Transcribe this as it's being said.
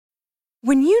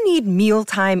When you need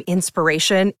mealtime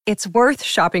inspiration, it's worth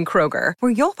shopping Kroger,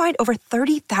 where you'll find over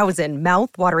 30,000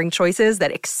 mouth-watering choices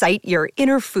that excite your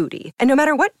inner foodie. And no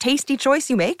matter what tasty choice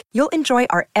you make, you'll enjoy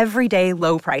our everyday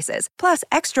low prices, plus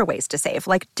extra ways to save,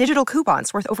 like digital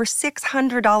coupons worth over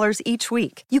 $600 each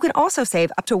week. You can also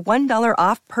save up to $1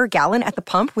 off per gallon at the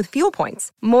pump with fuel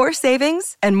points. More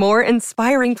savings and more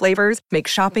inspiring flavors make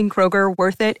shopping Kroger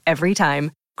worth it every time.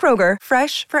 Kroger,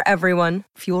 fresh for everyone.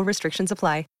 Fuel restrictions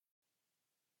apply.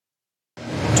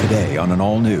 Today on an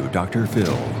all-new Dr.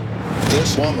 Phil.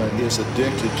 This woman is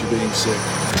addicted to being sick.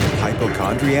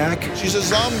 Hypochondriac? She's a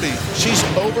zombie. She's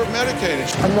over-medicated.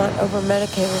 I'm not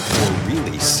over-medicated. Or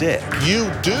really sick?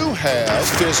 You do have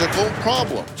physical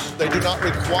problems. They do not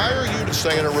require you to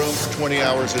stay in a room for 20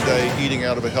 hours a day eating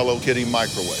out of a Hello Kitty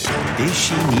microwave. Is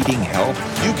she needing help?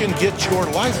 You can get your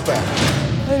life back.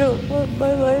 I don't want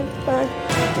my life back.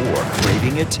 Or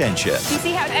craving attention? You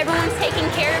see how everyone's taking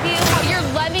care of you? How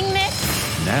you're loving this?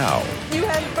 Now. You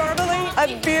have verbally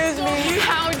abused me.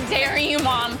 How dare you,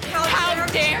 Mom? How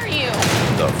dare you?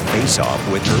 The face-off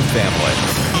with her family.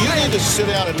 You need to sit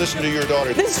down and listen to your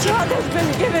daughter. This child has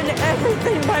been given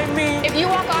everything by me. If you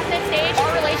walk off this stage,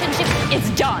 our relationship is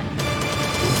done.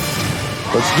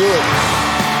 Let's do it.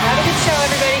 Have a good show,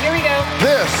 everybody. Here we go.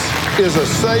 This is a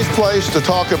safe place to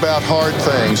talk about hard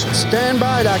things. Stand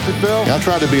by, Dr. Phil. I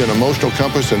try to be an emotional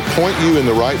compass and point you in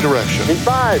the right direction. In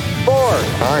 5, 4.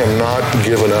 I am not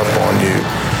giving up on you.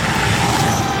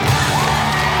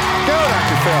 Go,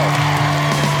 Dr. Phil.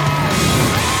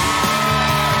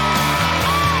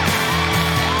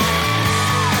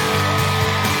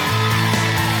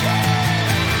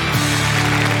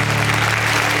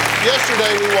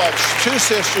 Yesterday, we watched two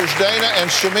sisters, Dana and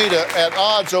Shemida, at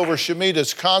odds over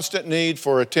Shemida's constant need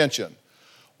for attention.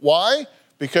 Why?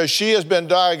 Because she has been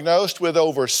diagnosed with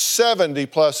over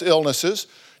 70-plus illnesses,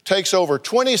 takes over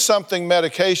 20-something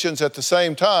medications at the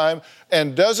same time,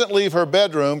 and doesn't leave her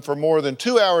bedroom for more than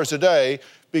 2 hours a day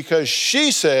because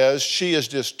she says she is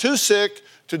just too sick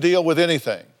to deal with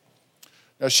anything.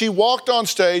 Now, she walked on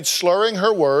stage slurring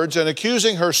her words and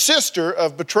accusing her sister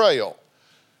of betrayal.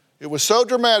 It was so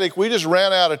dramatic, we just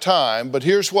ran out of time, but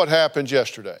here's what happened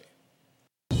yesterday.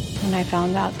 When I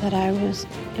found out that I was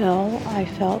ill, I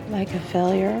felt like a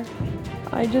failure.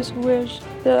 I just wish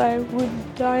that I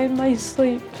would die in my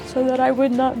sleep so that I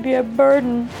would not be a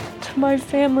burden to my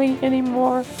family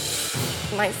anymore.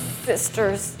 My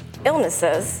sister's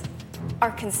illnesses are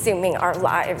consuming our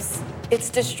lives. It's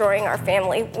destroying our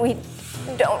family. We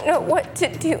don't know what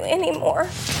to do anymore.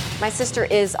 My sister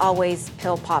is always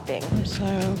pill popping. I'm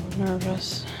so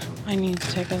nervous. I need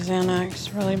to take a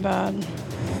Xanax really bad.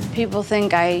 People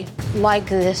think I like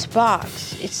this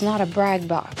box. It's not a brag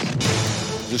box.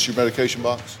 Is this your medication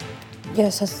box?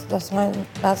 Yes, that's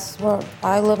what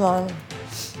I live on.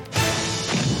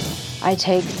 I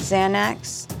take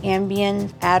Xanax,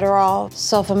 Ambien, Adderall,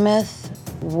 Sulfameth,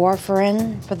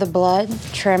 warfarin for the blood,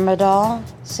 Tramadol,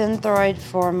 Synthroid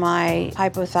for my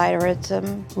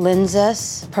hypothyroidism,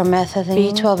 Linzess,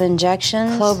 promethazine, B12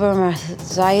 injections,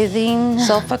 clobamazine,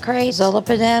 sulfacrate,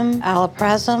 zolpidem,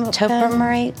 allopurinol,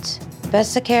 topiramate,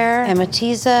 Vesicare,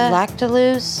 Amitiza,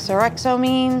 Lactulose,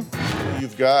 Sorexomine.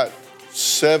 You've got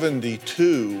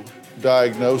 72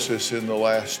 diagnoses in the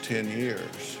last 10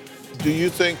 years. Do you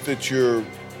think that you're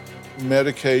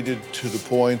medicated to the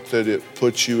point that it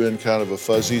puts you in kind of a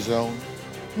fuzzy zone?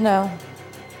 No,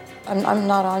 I'm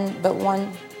not on but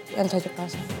one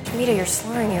antidepressant. Shemida, you're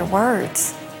slurring your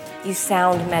words. You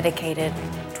sound medicated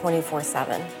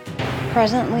 24/7.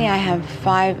 Presently, I have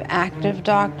 5 active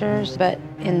doctors, but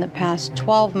in the past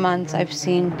 12 months, I've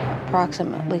seen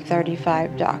approximately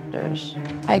 35 doctors.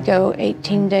 I go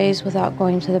 18 days without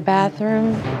going to the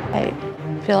bathroom. I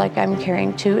feel like I'm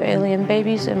carrying 2 alien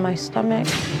babies in my stomach.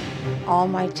 All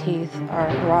my teeth are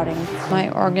rotting. My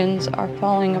organs are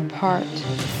falling apart.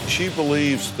 She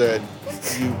believes that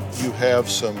you have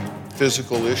some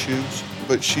physical issues,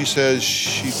 but she says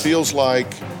she feels like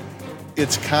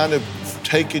it's kind of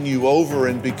taken you over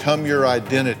and become your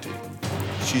identity.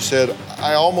 She said,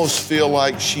 I almost feel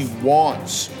like she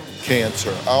wants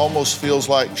cancer. I almost feels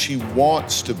like she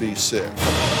wants to be sick.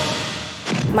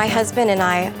 My husband and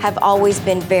I have always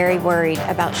been very worried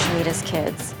about Shemida's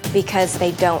kids because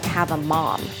they don't have a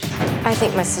mom. I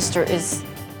think my sister is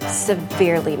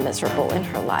severely miserable in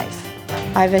her life.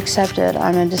 I've accepted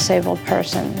I'm a disabled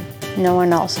person. No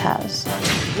one else has.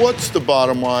 What's the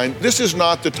bottom line? This is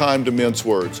not the time to mince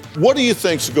words. What do you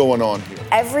think's going on here?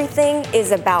 Everything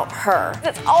is about her.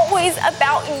 It's always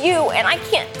about you, and I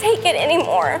can't take it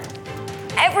anymore.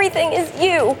 Everything is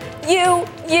you, you,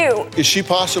 you. Is she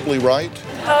possibly right?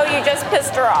 Oh, you just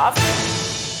pissed her off.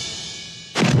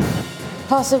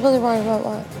 Possibly worried about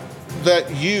what?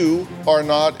 That you are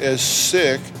not as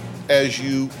sick as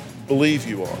you believe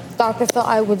you are. Dr. Phil,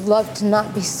 I would love to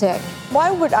not be sick. Why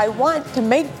would I want to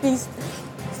make these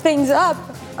things up?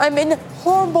 I'm in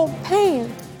horrible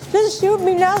pain. Just shoot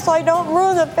me now so I don't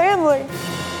ruin the family.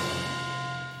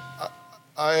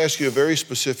 I ask you a very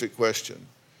specific question,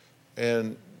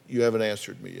 and you haven't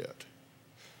answered me yet.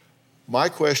 My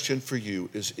question for you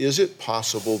is it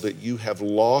possible that you have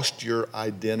lost your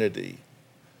identity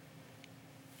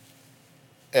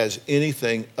as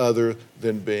anything other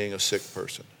than being a sick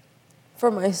person? For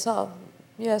myself,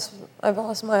 yes, I've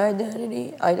lost my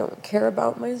identity. I don't care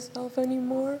about myself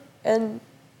anymore. And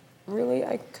really,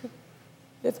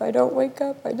 if I don't wake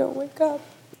up, I don't wake up.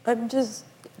 I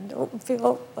don't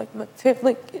feel like my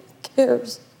family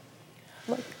cares.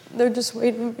 Like they're just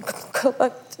waiting to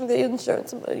collect the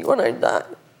insurance money when I die.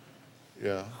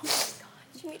 Yeah. Oh my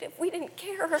God, Shemida, if we didn't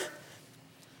care.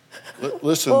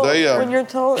 Listen, well, they... when you're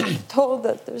told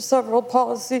that there's several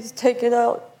policies taken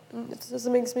out, it just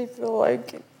makes me feel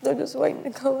like they're just waiting to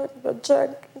collect the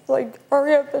check. It's like,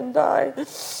 hurry up and die.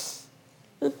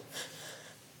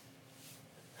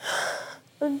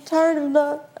 I'm tired of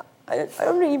not... I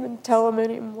don't even tell them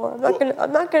anymore.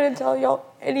 I'm not gonna tell y'all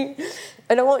any...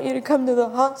 I don't want you to come to the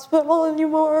hospital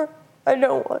anymore. I'm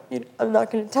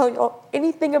not gonna tell y'all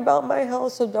anything about my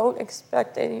health, so don't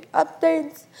expect any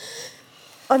updates.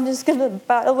 I'm just gonna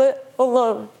battle it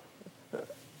alone.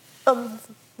 I'm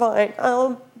fine.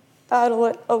 I'll battle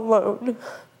it alone.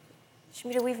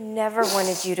 Shemida, we've never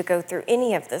wanted you to go through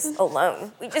any of this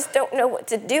alone. We just don't know what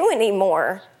to do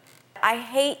anymore. I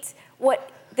hate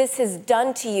what this has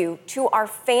done to you, to our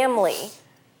family.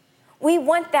 We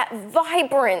want that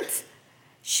vibrant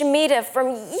Shemida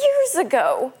from years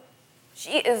ago.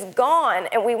 She is gone,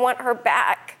 and we want her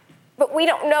back, but we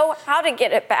don't know how to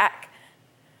get it back.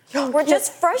 We're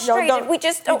just frustrated. We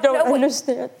just don't know. You don't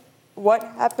understand what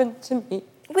happened to me.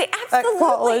 We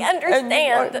absolutely understand.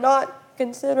 And you are not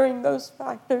considering those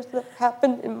factors that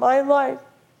happened in my life.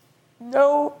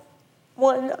 No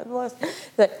one, unless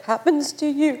that happens to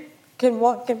you, can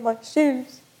walk in my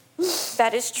shoes.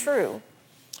 That is true.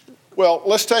 Well,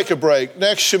 let's take a break.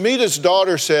 Next, Shemida's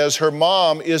daughter says her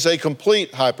mom is a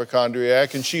complete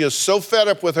hypochondriac, and she is so fed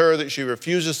up with her that she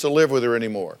refuses to live with her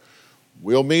anymore.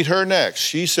 We'll meet her next.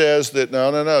 She says that,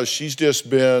 no, she's just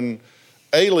been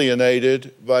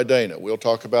alienated by Dana. We'll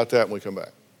talk about that when we come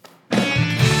back.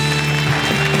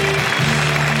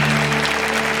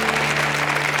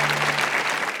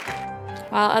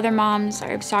 While other moms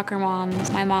are soccer moms,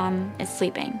 my mom is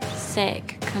sleeping,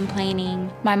 sick,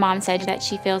 complaining. My mom said that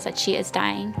she feels that she is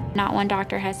dying. Not one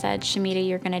doctor has said, Shemida,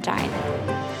 you're gonna die.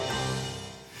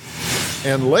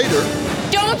 And later...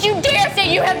 Don't you dare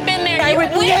say you have been there. I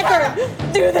would never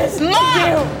do this to you.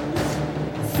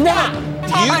 Stop.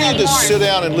 You need to sit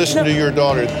down and listen to your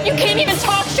daughter. You can't even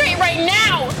talk straight right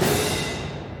now.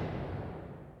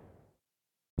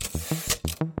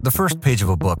 The first page of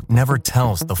a book never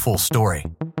tells the full story.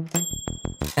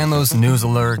 And those news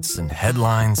alerts and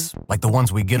headlines, like the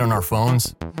ones we get on our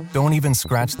phones, don't even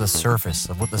scratch the surface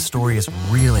of what the story is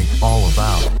really all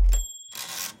about.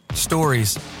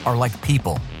 Stories are like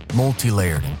people,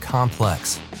 multi-layered and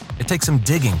complex. It takes some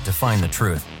digging to find the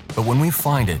truth, but when we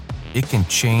find it, it can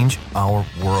change our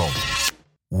world.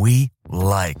 We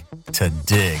like to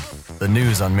dig. The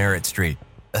news on Merritt Street.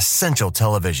 Essential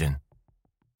television.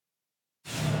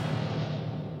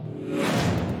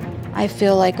 I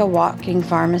feel like a walking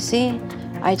pharmacy.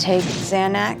 I take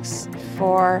Xanax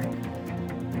for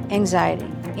anxiety,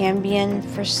 Ambien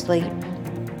for sleep,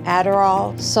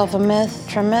 Adderall, Sulfameth,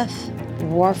 Trimeth,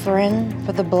 warfarin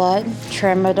for the blood,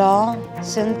 Tramadol,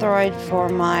 Synthroid for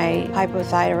my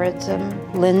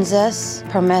hypothyroidism, Linzess,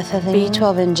 Promethazine,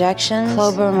 B12 injection,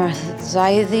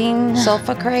 clobamazethine,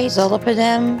 sulfacrate,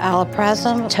 zolpidem,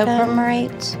 allopurinol,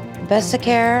 topiramate,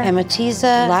 Vesicare,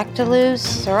 Amitiza,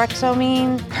 Lactulose,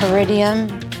 Sorexomine, Pyridium.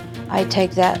 I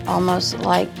take that almost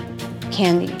like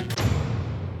candy.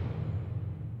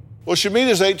 Well,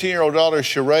 Shemida's 18-year-old daughter,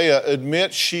 Sharia,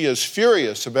 admits she is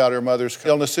furious about her mother's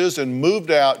illnesses and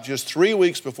moved out just 3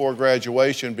 weeks before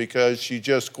graduation because she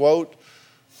just, quote,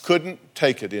 couldn't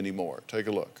take it anymore. Take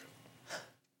a look.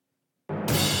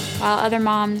 While other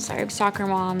moms are soccer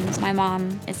moms, my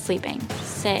mom is sleeping,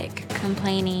 sick,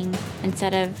 complaining,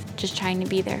 instead of just trying to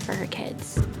be there for her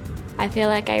kids. I feel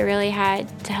like I really had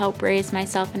to help raise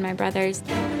myself and my brothers.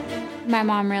 My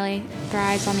mom really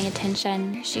thrives on the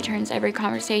attention. She turns every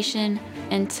conversation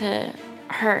into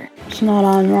her. It's not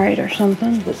on right or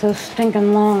something. It's so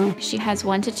stinking long. She has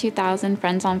 1,000 to 2,000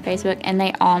 friends on Facebook, and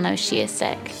they all know she is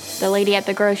sick. The lady at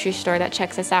the grocery store that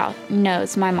checks us out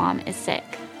knows my mom is sick.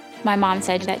 My mom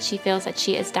said that she feels that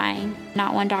she is dying.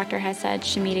 Not one doctor has said,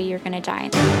 Shemida, you're gonna die.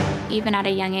 Even at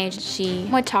a young age, she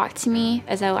would talk to me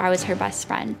as though I was her best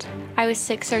friend. I was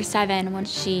 6 or 7 when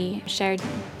she shared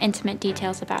intimate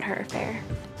details about her affair.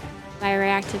 I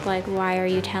reacted like, why are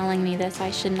you telling me this? I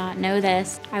should not know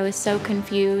this. I was so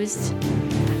confused.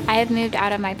 I have moved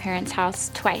out of my parents'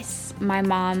 house twice. My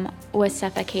mom was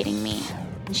suffocating me.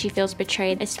 She feels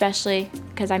betrayed, especially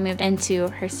because I moved into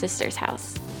her sister's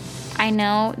house. I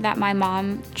know that my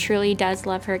mom truly does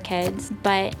love her kids,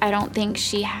 but I don't think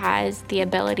she has the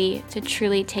ability to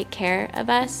truly take care of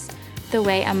us the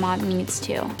way a mom needs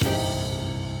to.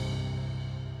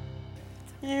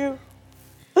 You.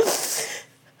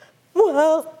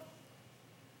 Well,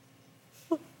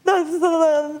 that's the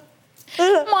love.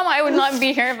 Mom, I would not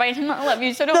be here if I did not love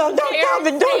you, so don't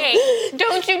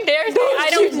you dare say I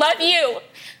don't love you.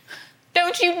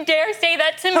 Don't you dare say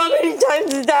that to me. How many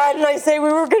times did Dad and I say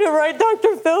we were going to write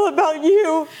Dr. Phil about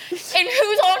you? And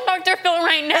who's on Dr. Phil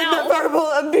right now? And the verbal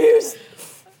abuse.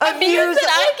 Abuse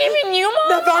that I've given you, Mom?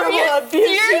 The verbal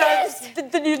abuse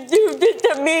you did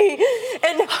to me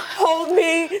and hold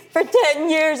me for 10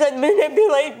 years and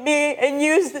manipulate me and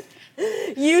use.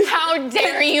 How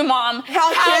dare you, Mom?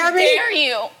 How dare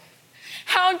you?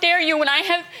 How dare you when I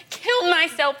have killed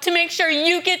myself to make sure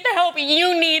you get the help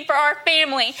you need for our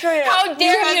family? How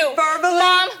dare you?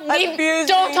 Mom,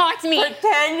 don't talk to me. For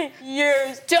 10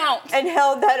 years. Don't. And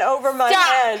held that over my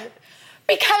head.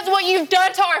 Because what you've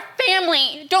done to our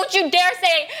family. Don't you dare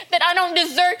say that I don't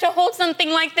deserve to hold something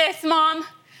like this, Mom.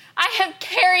 I have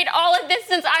carried all of this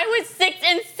since I was 6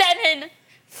 and 7.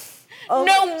 Oh,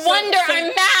 no wonder I'm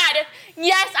mad.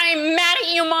 Yes, I'm mad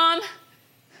at you, Mom.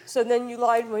 So then you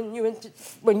lied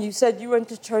when you said you went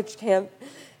to church camp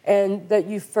and that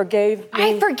you forgave me.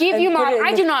 I forgive you, Mom.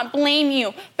 I do not blame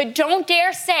you. But don't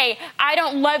dare say I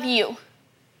don't love you.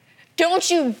 Don't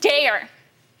you dare.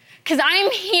 Because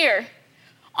I'm here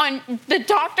on the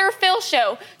Dr. Phil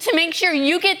show to make sure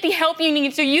you get the help you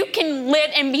need so you can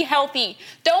live and be healthy.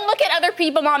 Don't look at other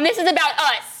people, Mom. This is about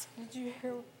us. Did you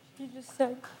hear what you just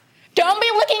said? Don't be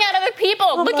looking at other people.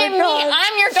 Oh, look at me.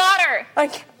 I'm your daughter.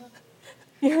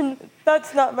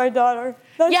 That's not my daughter.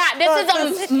 This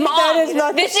is a mom. That is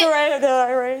not the Shemida that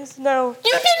I raised, no.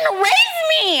 You didn't raise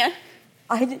me!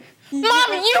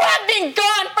 Mom, you have been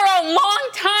gone for a long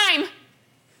time.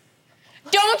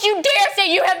 Don't you dare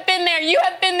say you have been there. You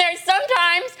have been there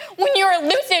sometimes when you were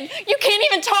lucid. You can't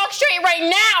even talk straight right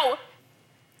now.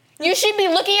 You should be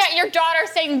looking at your daughter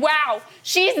saying, wow,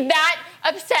 she's that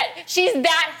upset. She's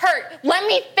that hurt. Let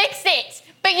me fix it.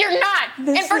 But you're not.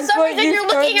 And for some reason, you're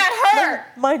looking at her.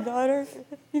 My daughter.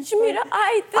 Shemida,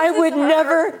 I would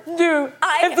never do.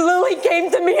 If Lily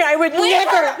came to me, I would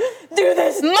never do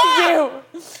this to you.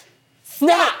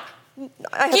 Stop. Get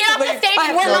off the stage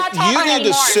and we're not talking anymore. You need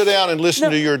to sit down and listen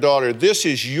to your daughter. This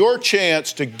is your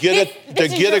chance to get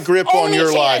a grip on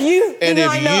your life. And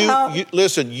if you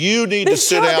listen, you need to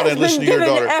sit down and listen to your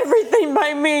daughter. Everything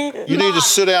by me. You need to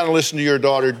sit down and listen to your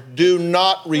daughter. Do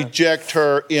not reject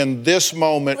her in this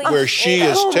moment where she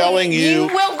is telling you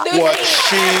what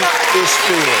she is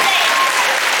feeling.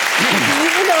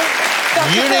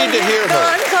 You need to hear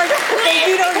her.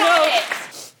 You don't know.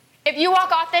 If you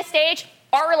walk off this stage,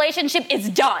 our relationship is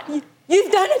done.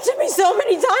 You've done it to me so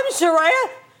many times, Shariah.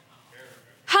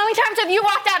 How many times have you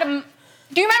walked out of...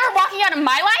 Do you remember walking out of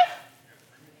my life?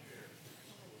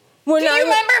 Do you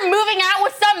remember moving out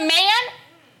with some man?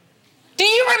 Do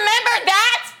you remember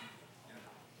that?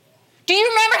 Do you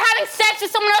remember having sex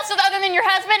with someone else other than your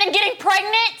husband and getting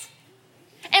pregnant?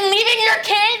 And leaving your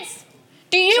kids?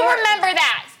 Do you remember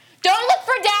that? Don't look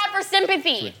for Dad for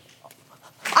sympathy.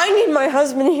 I need my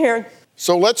husband here.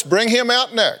 So let's bring him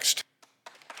out next.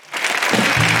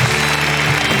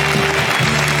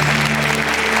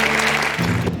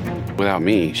 Without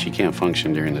me, she can't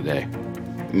function during the day.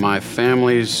 My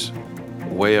family's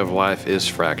way of life is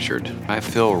fractured. I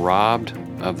feel robbed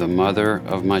of the mother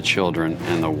of my children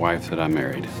and the wife that I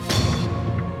married.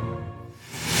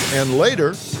 And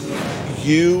later,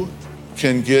 you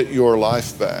can get your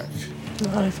life back.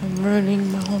 Not if I'm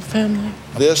ruining my whole family.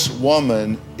 This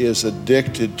woman is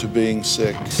addicted to being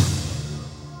sick.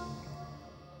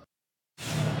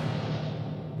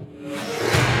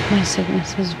 My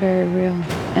sickness is very real,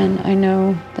 and I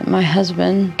know that my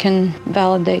husband can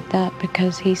validate that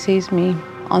because he sees me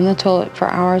on the toilet for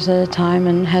hours at a time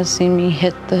and has seen me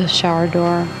hit the shower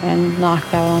door and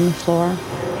knocked out on the floor.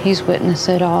 He's witnessed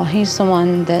it all. He's the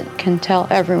one that can tell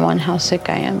everyone how sick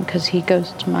I am because he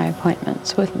goes to my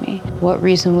appointments with me. What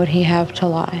reason would he have to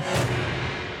lie?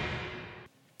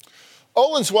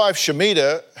 Olin's wife,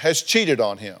 Shemida, has cheated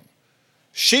on him.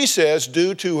 She says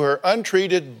due to her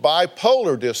untreated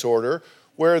bipolar disorder,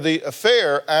 where the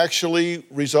affair actually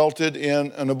resulted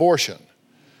in an abortion.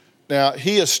 Now,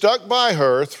 he has stuck by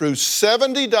her through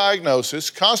 70 diagnoses,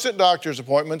 constant doctor's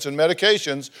appointments, and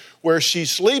medications where she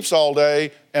sleeps all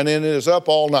day and then is up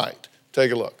all night.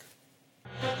 Take a look.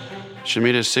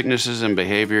 Shemida's sicknesses and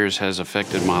behaviors has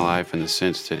affected my life in the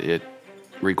sense that it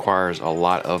requires a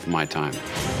lot of my time.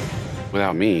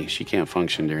 Without me, she can't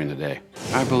function during the day.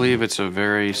 I believe it's a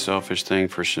very selfish thing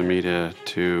for Shemida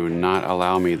to not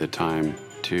allow me the time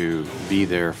to be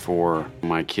there for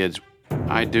my kids.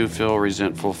 I do feel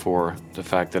resentful for the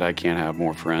fact that I can't have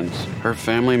more friends. Her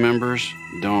family members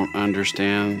don't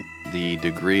understand the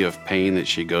degree of pain that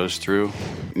she goes through.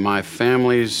 My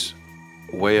family's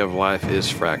way of life is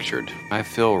fractured. I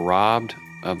feel robbed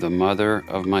of the mother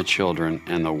of my children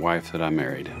and the wife that I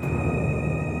married.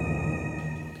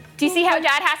 Do you see how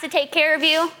Dad has to take care of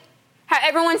you? How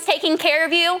everyone's taking care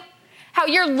of you? How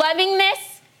you're loving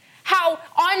this? How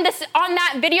on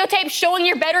that videotape showing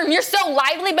your bedroom, you're so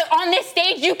lively, but on this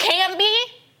stage you can't be?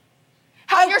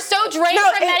 How you're so drained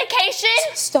from medication?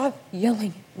 Stop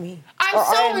yelling at me. I'm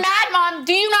so mad, Mom.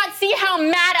 Do you not see how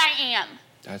mad I am?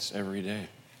 That's every day.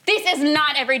 This is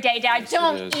not every day, Dad. Yes,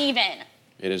 Don't even.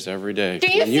 It is every day. Do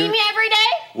you see me every day?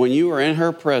 When you are in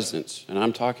her presence, and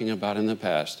I'm talking about in the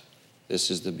past,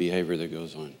 this is the behavior that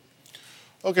goes on.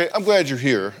 Okay, I'm glad you're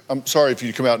here. I'm sorry if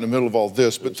you come out in the middle of all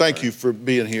this, but thank you for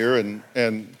being here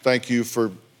and thank you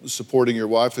for supporting your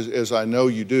wife as I know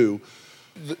you do.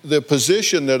 The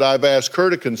position that I've asked her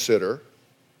to consider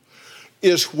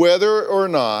is whether or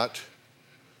not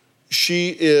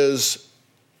she is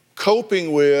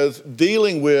coping with,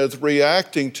 dealing with,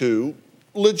 reacting to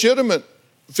legitimate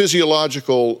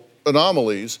physiological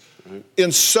anomalies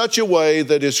in such a way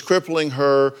that is crippling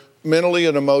her mentally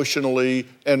and emotionally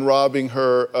and robbing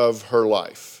her of her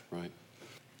life. Right.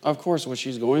 Of course, what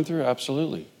she's going through,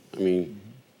 absolutely. I mean,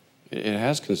 it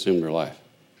has consumed her life.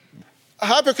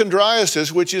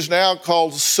 Hypochondriasis, which is now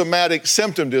called somatic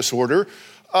symptom disorder,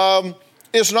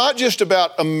 is not just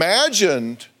about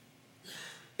imagined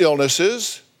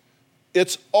illnesses,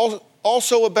 it's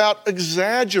also about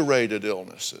exaggerated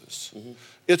illnesses.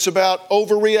 It's about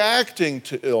overreacting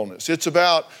to illness. It's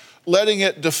about letting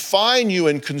it define you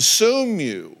and consume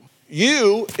you.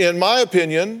 You, in my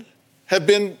opinion, have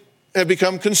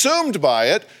become consumed by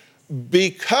it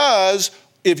because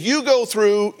if you go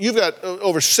through, you've got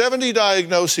over 70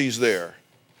 diagnoses there.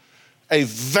 A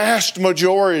vast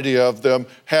majority of them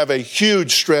have a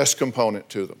huge stress component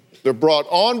to them. They're brought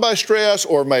on by stress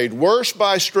or made worse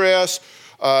by stress.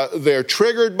 They're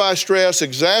triggered by stress,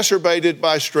 exacerbated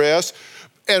by stress.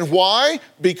 And why?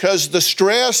 Because the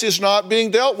stress is not being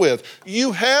dealt with.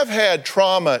 You have had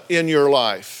trauma in your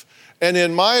life. And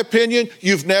in my opinion,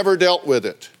 you've never dealt with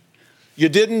it. You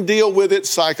didn't deal with it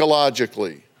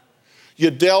psychologically. You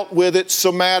dealt with it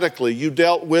somatically. You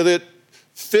dealt with it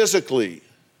physically.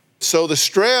 So the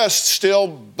stress still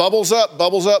bubbles up,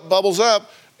 bubbles up, bubbles up.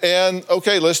 And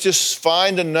okay, let's just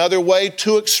find another way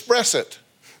to express it.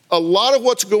 A lot of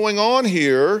what's going on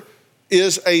here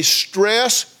is a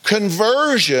stress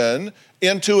conversion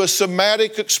into a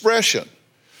somatic expression.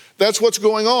 That's what's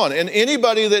going on. And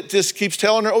anybody that just keeps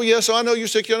telling her, oh yes, I know you're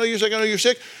sick, I know you're sick, I know you're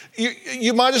sick,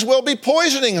 you might as well be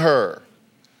poisoning her.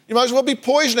 You might as well be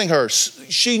poisoning her.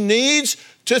 She needs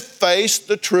to face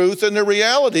the truth and the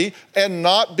reality and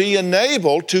not be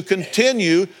enabled to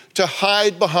continue to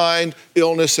hide behind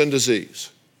illness and disease.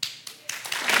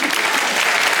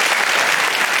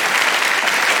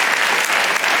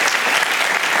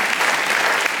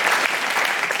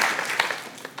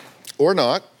 Or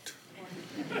not.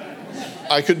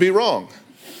 I could be wrong.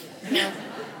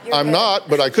 I'm not,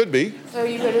 but I could be. So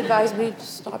you would advise me to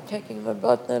stop taking my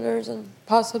blood thinners and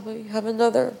possibly have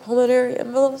another pulmonary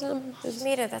embolism?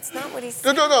 Shemida, that's not what he No.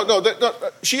 said. No.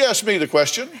 She asked me the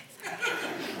question.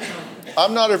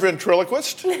 I'm not a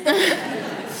ventriloquist.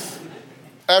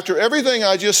 After everything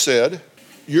I just said,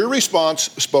 your response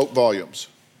spoke volumes.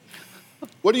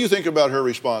 What do you think about her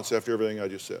response after everything I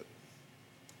just said?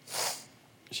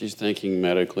 She's thinking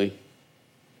medically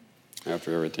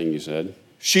after everything you said.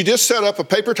 She just set up a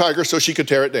paper tiger so she could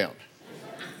tear it down.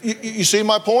 You see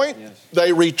my point? Yes.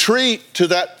 They retreat to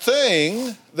that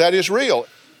thing that is real.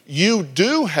 You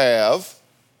do have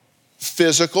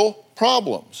physical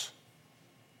problems.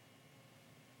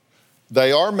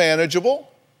 They are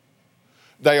manageable.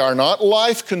 They are not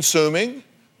life-consuming.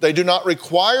 They do not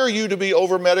require you to be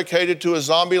over-medicated to a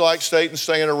zombie-like state and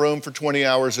stay in a room for 20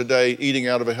 hours a day eating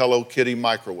out of a Hello Kitty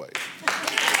microwave.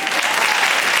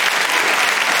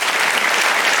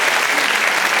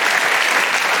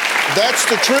 That's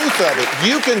the truth of it.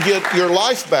 You can get your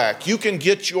life back. You can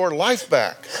get your life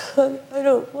back. I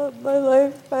don't want my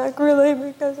life back, really,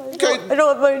 because I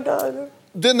don't want my daughter.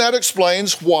 Then that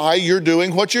explains why you're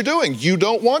doing what you're doing. You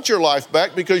don't want your life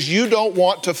back because you don't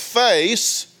want to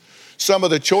face some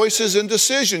of the choices and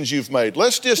decisions you've made.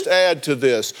 Let's just add to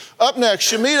this. Up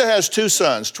next, Shemida has two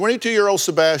sons, 22-year-old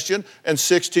Sebastian and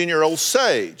 16-year-old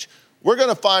Sage. We're going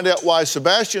to find out why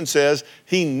Sebastian says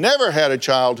he never had a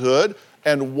childhood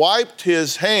and wiped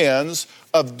his hands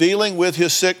of dealing with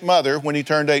his sick mother when he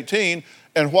turned 18,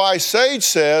 and why Sage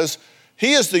says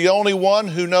he is the only one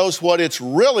who knows what it's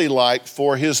really like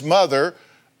for his mother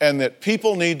and that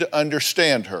people need to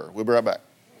understand her. We'll be right back.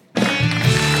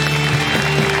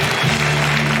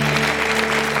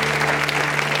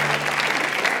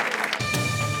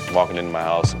 Walking into my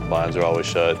house, blinds are always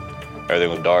shut. Everything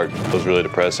was dark. It was really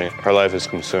depressing. Her life is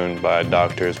consumed by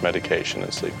doctors, medication,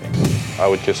 and sleeping. I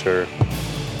would kiss her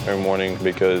every morning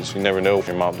because you never know if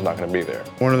your mom's not going to be there.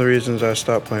 One of the reasons I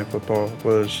stopped playing football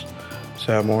was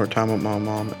to have more time with my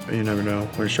mom. You never know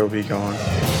when she'll be gone.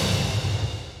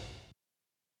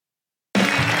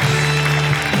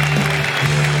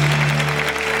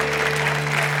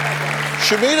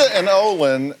 Shemida and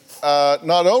Olin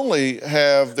not only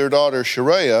have their daughter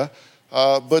Sharia,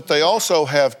 but they also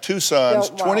have two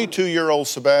sons, 22-year-old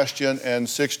Sebastian and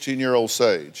 16-year-old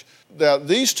Sage. Now,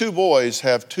 these two boys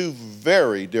have two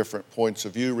very different points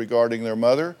of view regarding their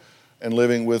mother and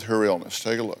living with her illness.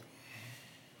 Take a look.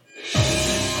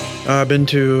 I've been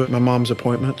to my mom's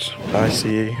appointments. I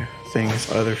see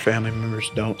things other family members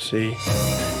don't see.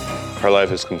 Her life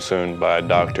is consumed by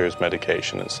doctors,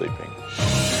 medication, and sleeping.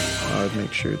 I would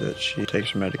make sure that she takes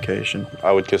her medication.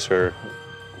 I would kiss her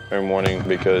every morning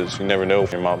because you never know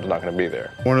if your mom's not going to be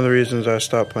there. One of the reasons I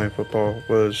stopped playing football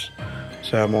was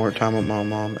to have more time with my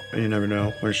mom. You never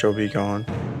know when she'll be gone.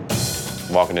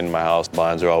 Walking into my house,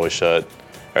 blinds are always shut.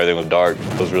 Everything was dark.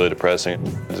 It was really depressing.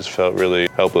 I just felt really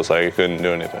helpless, like I couldn't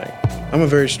do anything. I'm a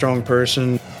very strong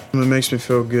person. It makes me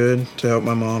feel good to help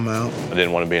my mom out. I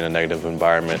didn't want to be in a negative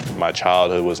environment. My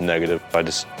childhood was negative. I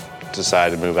just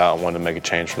decided to move out and wanted to make a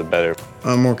change for the better.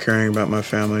 I'm more caring about my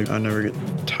family. I never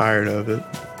get tired of it.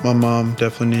 My mom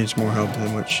definitely needs more help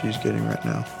than what she's getting right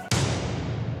now.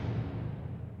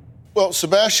 Well,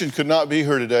 Sebastian could not be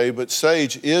here today, but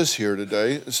Sage is here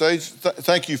today. Sage,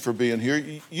 thank you for being here.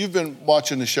 You've been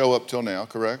watching the show up till now,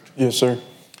 correct? Yes, sir.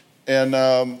 And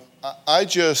I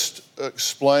just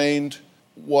explained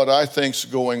what I think's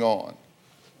going on.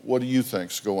 What do you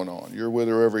think's going on? You're with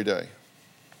her every day.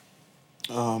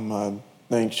 I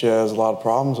think she has a lot of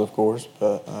problems, of course,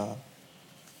 but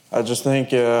I just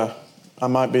think I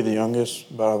might be the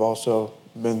youngest, but I've also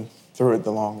been through it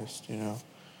the longest, you know.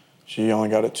 She only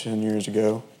got it 10 years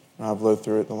ago, and I've lived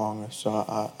through it the longest,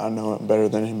 so I know it better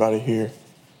than anybody here.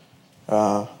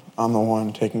 I'm the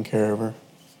one taking care of her.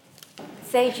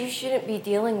 Sage, you shouldn't be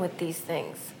dealing with these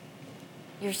things.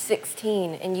 You're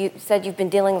 16, and you said you've been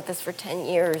dealing with this for 10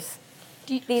 years.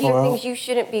 These are things you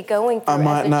shouldn't be going through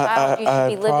as a child. You should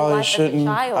be living life as a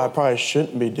child. I probably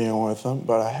shouldn't be dealing with them,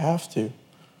 but I have to.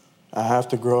 I have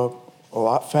to grow up a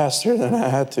lot faster than I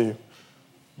had to.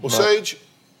 Well, Sage,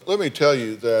 let me tell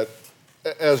you that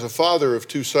as a father of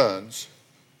two sons,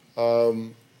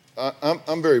 I'm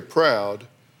very proud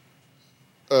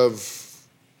of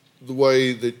the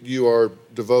way that you are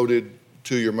devoted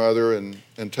to your mother and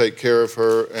take care of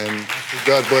her, and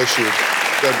God bless you.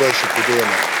 God bless you for doing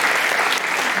that.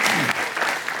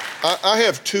 I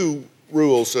have two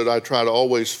rules that I try to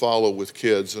always follow with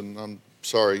kids, and I'm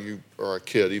sorry you are a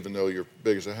kid, even though you're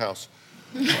big as a house.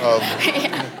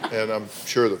 And I'm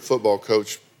sure the football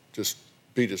coach just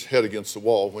beat his head against the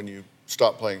wall when you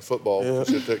stopped playing football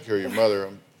to take care of your mother.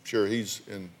 I'm sure he's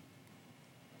in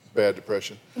bad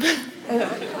depression.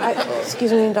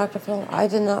 Excuse me, Dr. Phil, I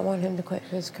did not want him to quit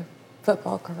his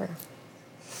football career.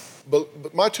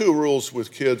 But my two rules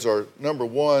with kids are, number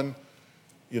one,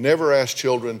 you never ask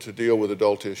children to deal with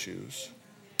adult issues.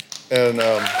 And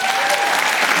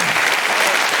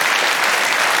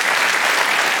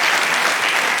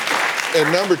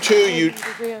number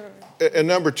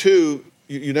two,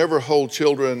 you never hold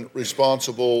children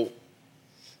responsible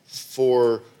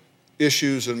for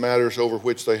issues and matters over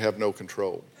which they have no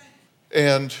control.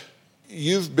 And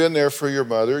you've been there for your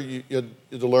mother. You had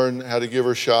to learn how to give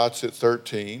her shots at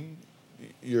 13.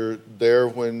 You're there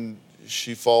when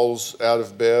she falls out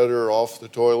of bed or off the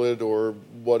toilet or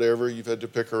whatever. You've had to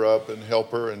pick her up and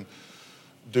help her and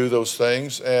do those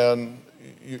things. And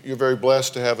you're very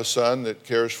blessed to have a son that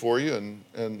cares for you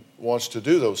and wants to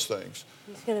do those things.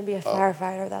 He's going to be a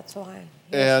firefighter, that's why.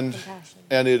 And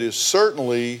it is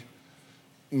certainly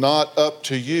not up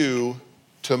to you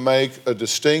to make a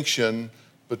distinction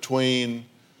between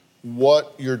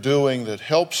what you're doing that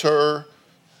helps her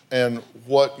and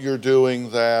what you're doing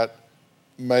that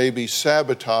maybe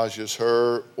sabotages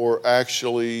her or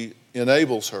actually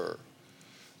enables her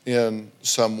in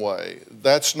some way.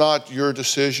 That's not your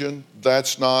decision.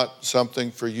 That's not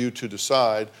something for you to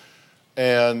decide.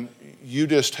 And you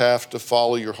just have to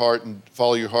follow your heart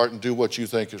and do what you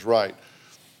think is right.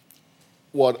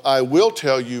 What I will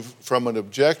tell you from an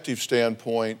objective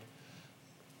standpoint,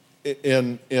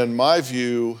 in my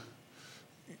view,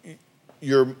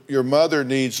 your mother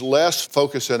needs less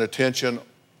focus and attention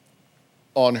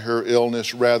on her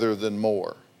illness rather than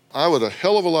more. I would a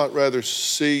hell of a lot rather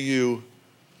see you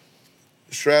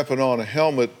strapping on a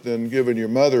helmet than giving your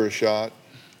mother a shot,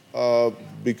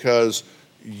 because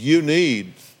you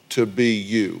need to be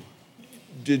you.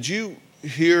 Did you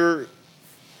hear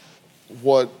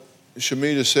what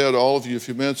Shemida said, all of you, a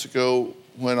few minutes ago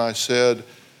when I said,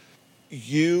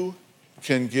 you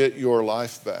can get your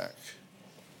life back?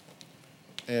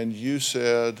 And you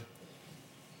said,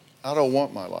 I don't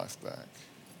want my life back.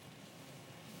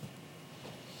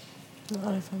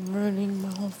 Not if I'm ruining my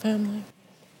whole family.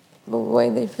 The way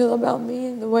they feel about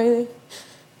me, the way they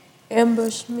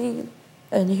ambushed me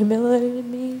and humiliated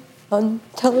me on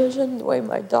television, the way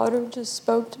my daughter just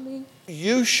spoke to me.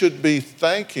 You should be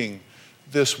thanking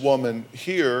this woman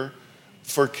here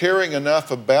for caring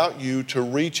enough about you to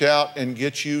reach out and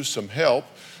get you some help.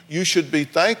 You should be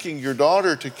thanking your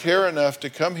daughter to care enough to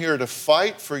come here to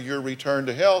fight for your return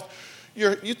to health.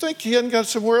 You think he hadn't got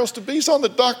somewhere else to be? He's on the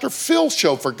Dr. Phil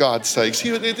show, for God's sakes. He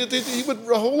would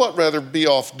a whole lot rather be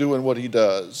off doing what he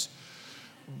does.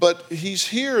 But he's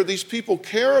here. These people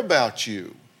care about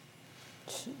you.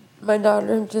 My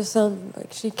daughter just sounded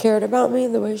like she cared about me,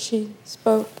 the way she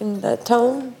spoke in that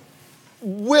tone.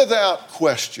 Without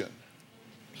question.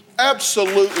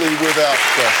 Absolutely without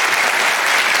question.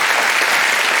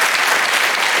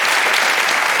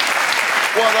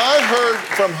 What I heard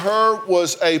from her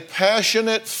was a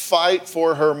passionate fight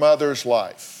for her mother's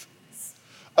life.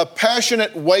 A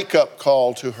passionate wake-up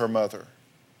call to her mother.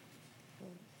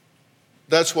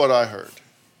 That's what I heard.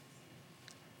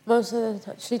 Most of the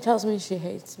time, she tells me she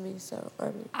hates me, so I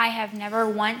mean. I have never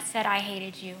once said I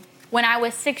hated you. When I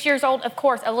was 6 years old, of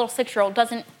course, a little 6-year-old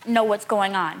doesn't know what's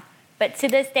going on. But to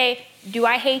this day, do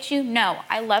I hate you? No.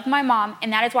 I love my mom,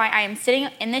 and that is why I am sitting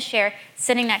in this chair,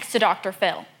 sitting next to Dr.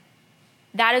 Phil.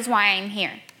 That is why I'm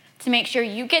here, to make sure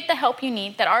you get the help you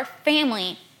need, that our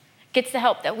family gets the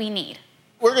help that we need.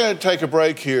 We're going to take a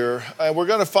break here, and we're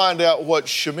going to find out what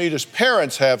Shemida's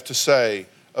parents have to say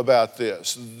about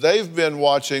this. They've been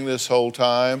watching this whole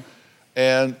time,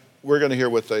 and we're going to hear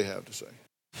what they have to say.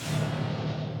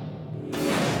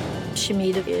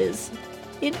 Shemida is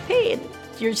in pain.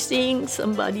 You're seeing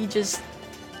somebody just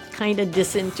kind of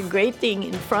disintegrating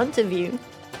in front of you.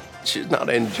 She's not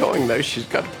enjoying this. She's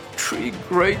got 3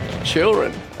 great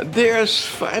children. They're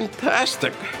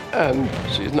fantastic, and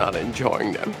she's not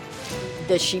enjoying them.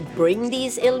 Does she bring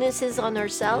these illnesses on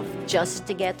herself just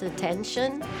to get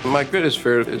attention? My greatest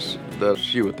fear is that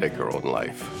she would take her own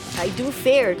life. I do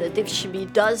fear that if she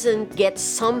doesn't get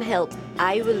some help,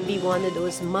 I will be one of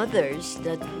those mothers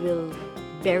that will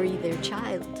bury their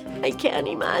child. I can't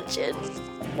imagine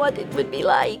what it would be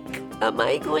like. Am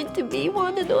I going to be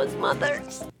one of those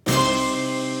mothers?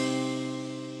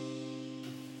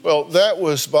 Well, that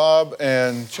was Bob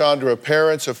and Chandra,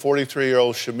 parents of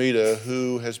 43-year-old Shemida,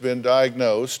 who has been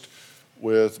diagnosed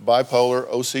with bipolar,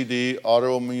 OCD,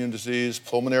 autoimmune disease,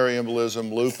 pulmonary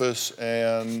embolism, lupus,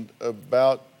 and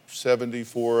about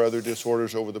 74 other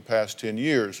disorders over the past 10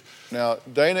 years. Now,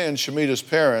 Dana and Shemida's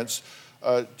parents,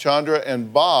 Chandra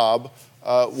and Bob,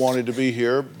 wanted to be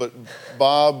here, but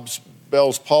Bob's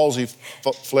Bell's palsy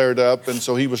flared up, and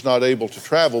so he was not able to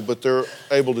travel, but they're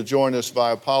able to join us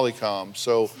via Polycom.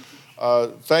 So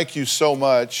thank you so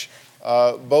much,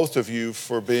 both of you,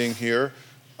 for being here.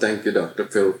 Thank you, Dr.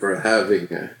 Phil, for having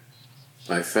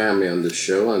my family on the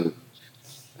show. And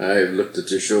I've looked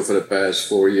at your show for the past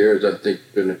 4 years. I think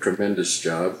you've done a tremendous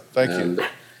job. Thank you. And I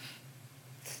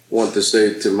want to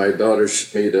say to my daughter,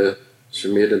 Shemida,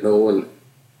 no one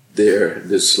there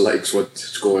dislikes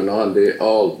what's going on. They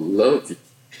all love you.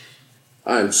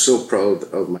 I'm so proud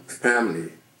of my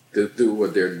family to do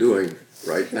what they're doing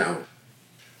right now.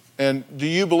 And do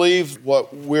you believe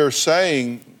what we're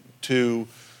saying to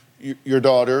your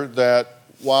daughter, that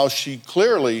while she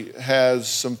clearly has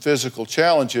some physical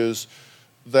challenges,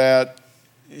 that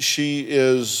she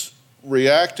is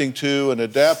reacting to and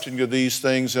adapting to these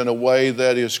things in a way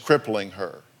that is crippling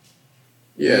her?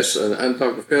 Yes, and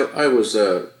Dr. Phil, I was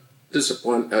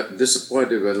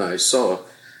disappointed when I saw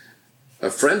a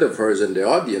friend of hers in the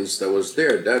audience that was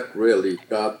there, that really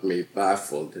got me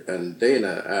baffled. And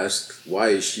Dana asked, why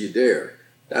is she there?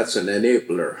 That's an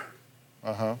enabler.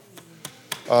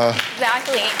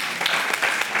 Exactly.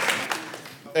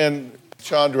 And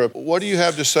Chandra, what do you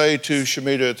have to say to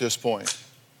Shemida at this point?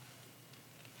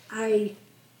 I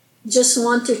just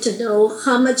want her to know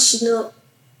how much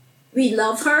we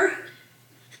love her,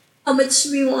 how much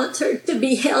we want her to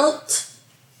be helped.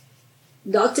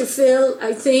 Dr. Phil,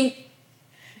 I think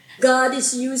God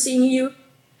is using you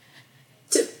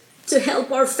to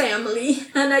help our family,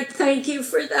 and I thank you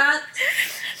for that.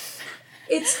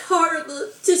 It's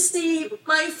horrible to see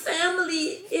my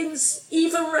family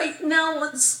even right now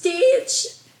on stage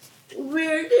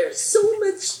where there's so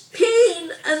much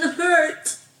pain and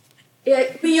hurt.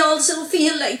 Yet we also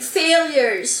feel like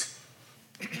failures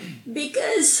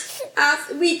because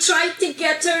after we tried to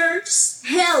get her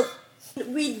help.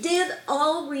 We did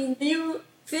all we knew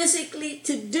physically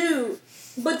to do,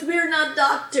 but we're not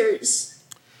doctors.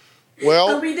 Well,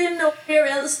 and we didn't know where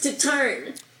else to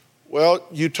turn. Well,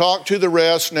 you talked to the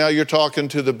rest, now you're talking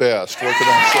to the best. What can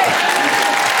I say?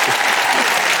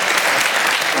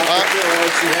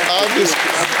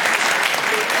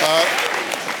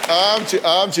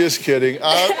 I'm just kidding.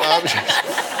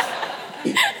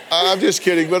 I'm just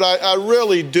kidding, but I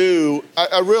really do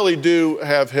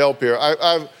have help here.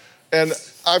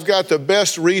 I've got the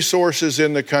best resources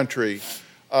in the country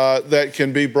that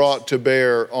can be brought to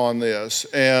bear on this.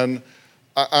 And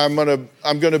I'm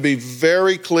gonna be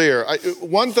very clear.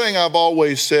 One thing I've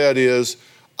always said is,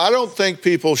 I don't think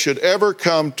people should ever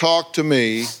come talk to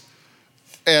me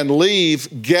and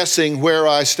leave guessing where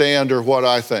I stand or what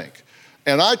I think.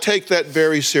 And I take that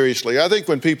very seriously. I think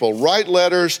when people write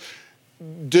letters,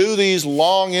 do these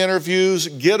long interviews,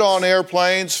 get on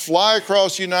airplanes, fly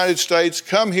across the United States,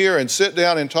 come here and sit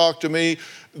down and talk to me,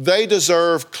 they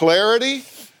deserve clarity.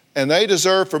 And they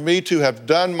deserve for me to have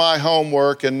done my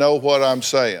homework and know what I'm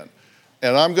saying.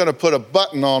 And I'm going to put a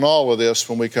button on all of this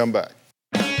when we come back.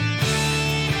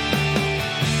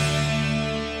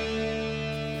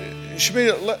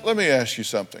 Shemida, let me ask you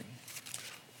something.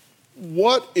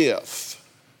 What if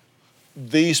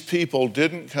these people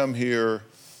didn't come here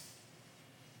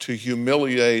to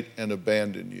humiliate and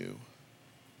abandon you?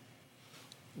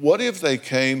 What if they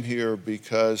came here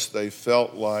because they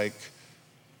felt like,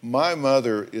 my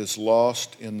mother is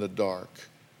lost in the dark.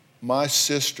 My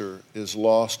sister is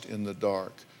lost in the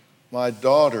dark. My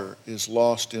daughter is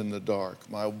lost in the dark.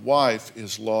 My wife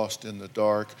is lost in the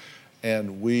dark,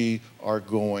 and we are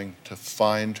going to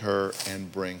find her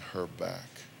and bring her back.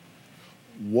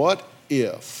 What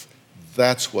if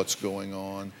that's what's going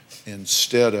on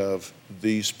instead of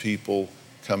these people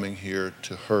coming here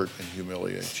to hurt and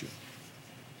humiliate you?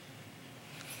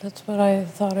 That's what I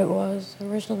thought it was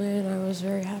originally, and I was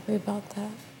very happy about that.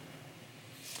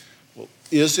 Well,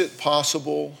 is it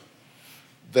possible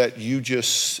that you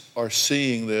just are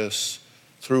seeing this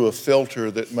through a filter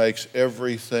that makes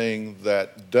everything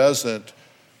that doesn't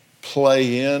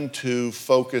play into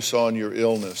focus on your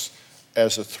illness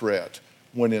as a threat,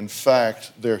 when in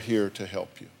fact they're here to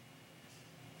help you?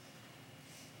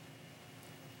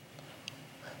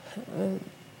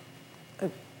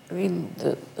 I mean,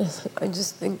 I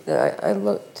just think that I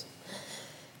looked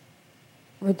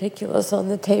ridiculous on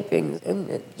the tapings, and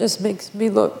it just makes me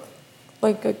look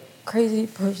like a crazy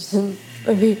person.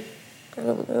 I mean, I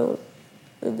don't know.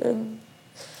 And then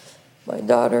my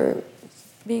daughter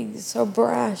being so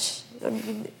brash. I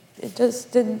mean, it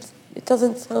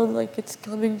doesn't sound like it's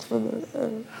coming from a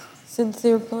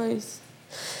sincere place.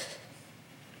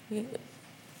 Yeah.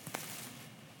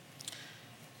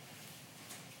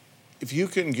 If you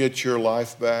can get your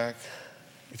life back,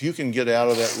 if you can get out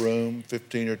of that room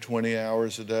 15 or 20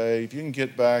 hours a day, if you can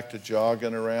get back to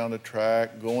jogging around a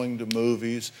track, going to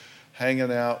movies,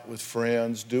 hanging out with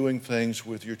friends, doing things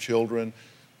with your children,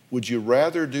 would you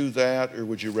rather do that, or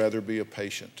would you rather be a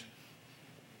patient?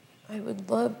 I would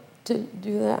love to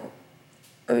do that.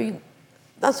 I mean,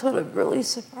 that's what I'm really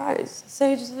surprised.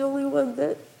 Sage is the only one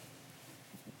that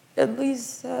at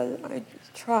least said I'd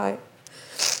try.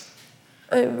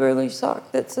 I'm really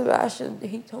shocked that Sebastian,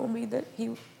 he told me that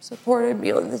he supported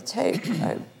me on the tape.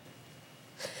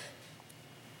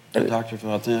 Dr.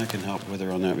 Phil, I think I can help with her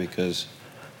on that, because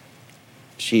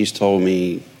she's told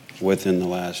me within the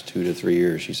last 2 to 3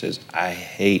 years, she says, I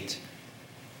hate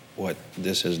what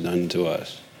this has done to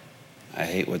us. I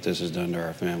hate what this has done to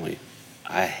our family.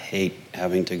 I hate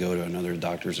having to go to another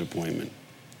doctor's appointment.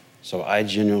 So I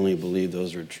genuinely believe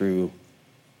those are true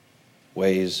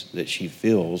ways that she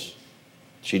feels.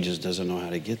 She just doesn't know how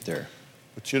to get there.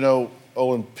 But you know,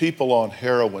 Owen, people on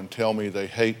heroin tell me they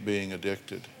hate being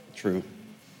addicted. True.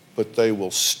 But they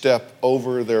will step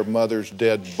over their mother's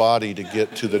dead body to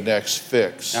get to the next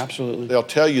fix. Absolutely. They'll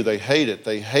tell you they hate it.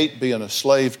 They hate being a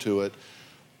slave to it,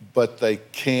 but they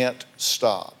can't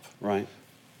stop. Right.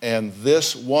 And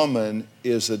this woman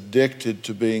is addicted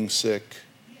to being sick.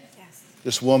 Yes.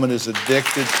 This woman is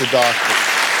addicted to doctors.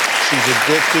 She's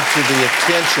addicted to the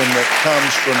attention that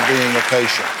comes from being a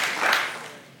patient.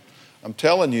 I'm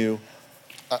telling you,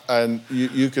 and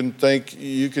you can think,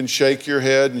 you can shake your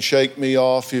head and shake me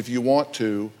off if you want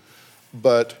to,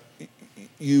 but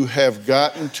you have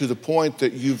gotten to the point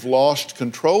that you've lost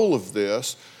control of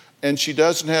this, and she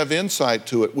doesn't have insight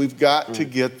to it. We've got to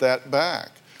get that back.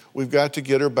 We've got to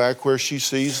get her back where she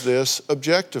sees this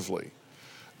objectively.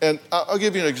 And I'll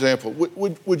give you an example.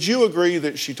 Would you agree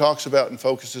that she talks about and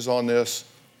focuses on this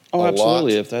Oh, a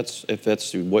absolutely. lot? If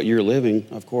that's what you're living,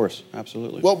 of course,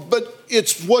 absolutely. Well, but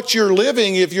it's what you're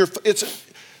living.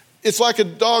 It's like a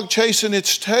dog chasing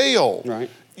its tail. Right.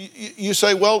 You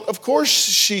say, well, of course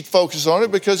she focuses on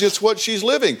it because it's what she's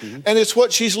living. Mm-hmm. And it's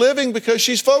what she's living because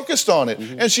she's focused on it.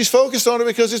 Mm-hmm. And she's focused on it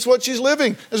because it's what she's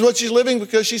living. It's what she's living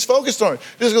because she's focused on it.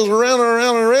 This goes around and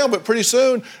around and around, but pretty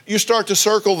soon you start to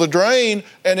circle the drain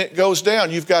and it goes down.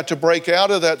 You've got to break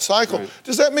out of that cycle. Right.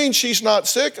 Does that mean she's not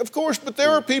sick? Of course, but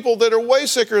there are people that are way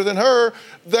sicker than her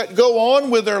that go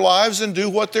on with their lives and do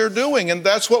what they're doing. And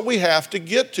that's what we have to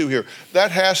get to here.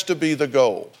 That has to be the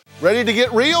goal. Ready to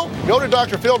get real? Go to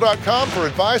drphil.com for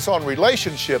advice on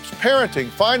relationships, parenting,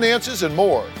 finances, and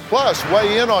more. Plus,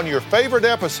 weigh in on your favorite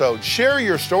episodes, share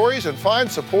your stories, and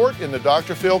find support in the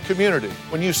Dr. Phil community.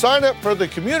 When you sign up for the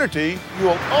community, you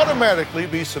will automatically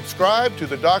be subscribed to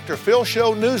the Dr. Phil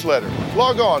Show newsletter.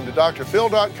 Log on to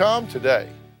drphil.com today.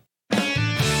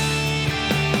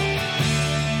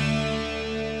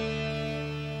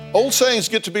 Old sayings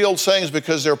get to be old sayings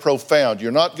because they're profound.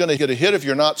 You're not going to get a hit if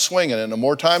you're not swinging. And the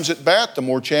more times at bat, the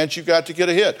more chance you've got to get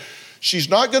a hit. She's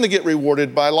not going to get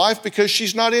rewarded by life because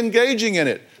she's not engaging in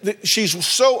it. She's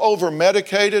so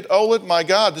over-medicated. Oh, my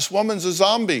God, this woman's a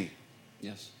zombie.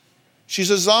 Yes.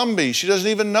 She's a zombie. She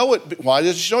doesn't even know it. Why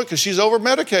doesn't she know it? Because she's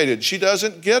over-medicated. She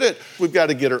doesn't get it. We've got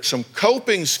to get her some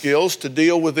coping skills to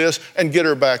deal with this and get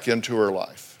her back into her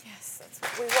life. Yes, that's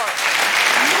what we want.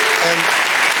 And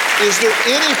is there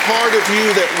any part of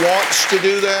you that wants to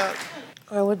do that?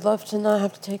 I would love to not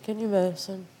have to take any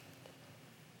medicine.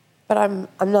 But I'm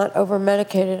not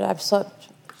over-medicated. I've slept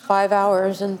 5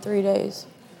 hours in 3 days.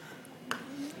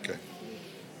 Okay.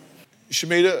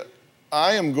 Shemida,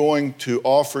 I am going to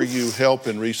offer you help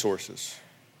and resources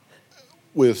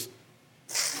with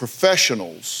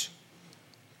professionals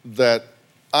that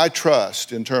I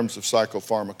trust in terms of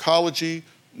psychopharmacology,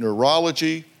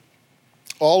 neurology,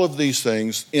 all of these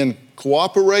things in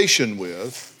cooperation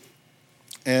with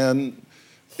and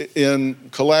in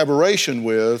collaboration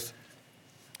with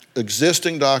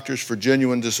existing doctors for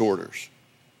genuine disorders.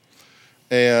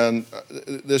 And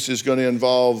this is going to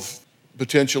involve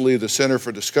potentially the Center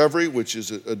for Discovery, which is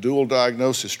a dual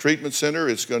diagnosis treatment center.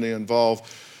 It's going to involve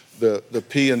the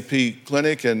P&P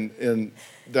Clinic in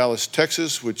Dallas,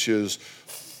 Texas, which is,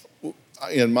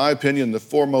 in my opinion, the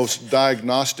foremost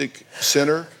diagnostic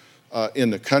center in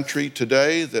the country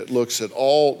today that looks at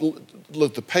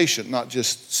the patient, not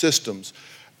just systems,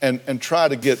 and try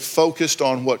to get focused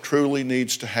on what truly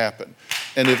needs to happen.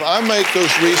 And if I make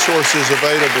those resources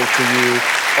available to you,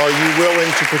 are you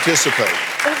willing to participate?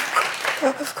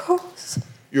 Of course.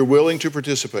 You're willing to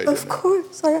participate in it? Of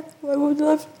course. I would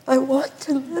love, I want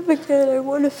to live again. I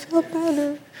want to feel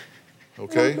better.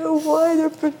 Okay. I don't know why they're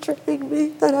portraying me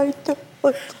that I don't.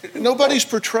 Nobody's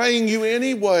portraying you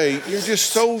anyway. You're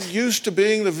just so used to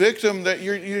being the victim that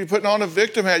you're putting on a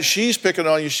victim hat. She's picking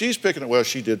on you. She's picking on. Well,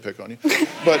 she did pick on you,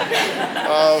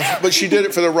 but she did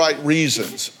it for the right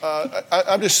reasons.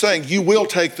 I'm just saying you will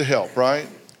take the help, right?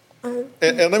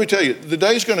 And let me tell you, the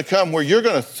day's going to come where you're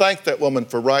going to thank that woman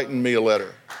for writing me a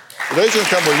letter. The day's going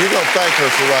to come where you're going to thank her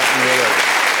for writing me a letter.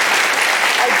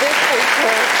 I did thank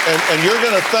her. And you're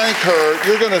going to thank her,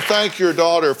 you're going to thank your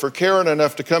daughter for caring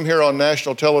enough to come here on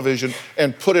national television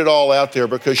and put it all out there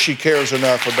because she cares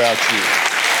enough about you.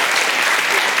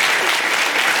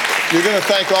 You're going to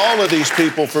thank all of these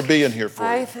people for being here for you.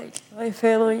 I thank my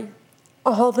family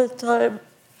all the time.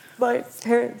 My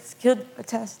parents can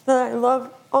attest that I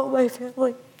love all my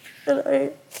family.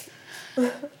 And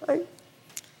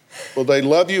Well, they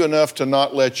love you enough to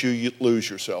not let you lose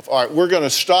yourself. All right, we're going to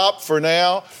stop for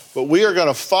now, but we are going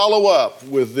to follow up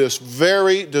with this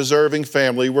very deserving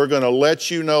family. We're going to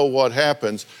let you know what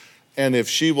happens. And if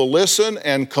she will listen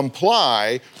and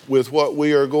comply with what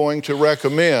we are going to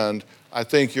recommend, I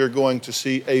think you're going to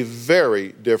see a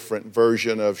very different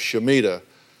version of Shemida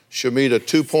Shemida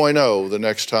 2.0 the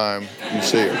next time you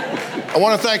see her. I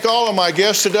want to thank all of my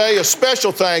guests today. A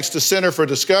special thanks to Center for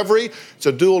Discovery. It's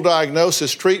a dual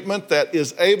diagnosis treatment that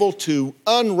is able to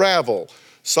unravel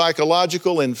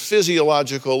psychological and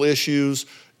physiological issues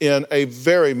in a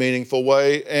very meaningful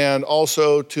way, and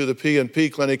also to the P&P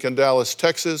Clinic in Dallas,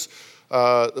 Texas,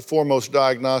 the foremost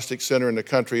diagnostic center in the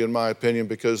country, in my opinion,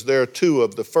 because they're two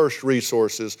of the first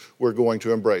resources we're going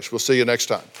to embrace. We'll see you next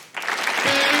time.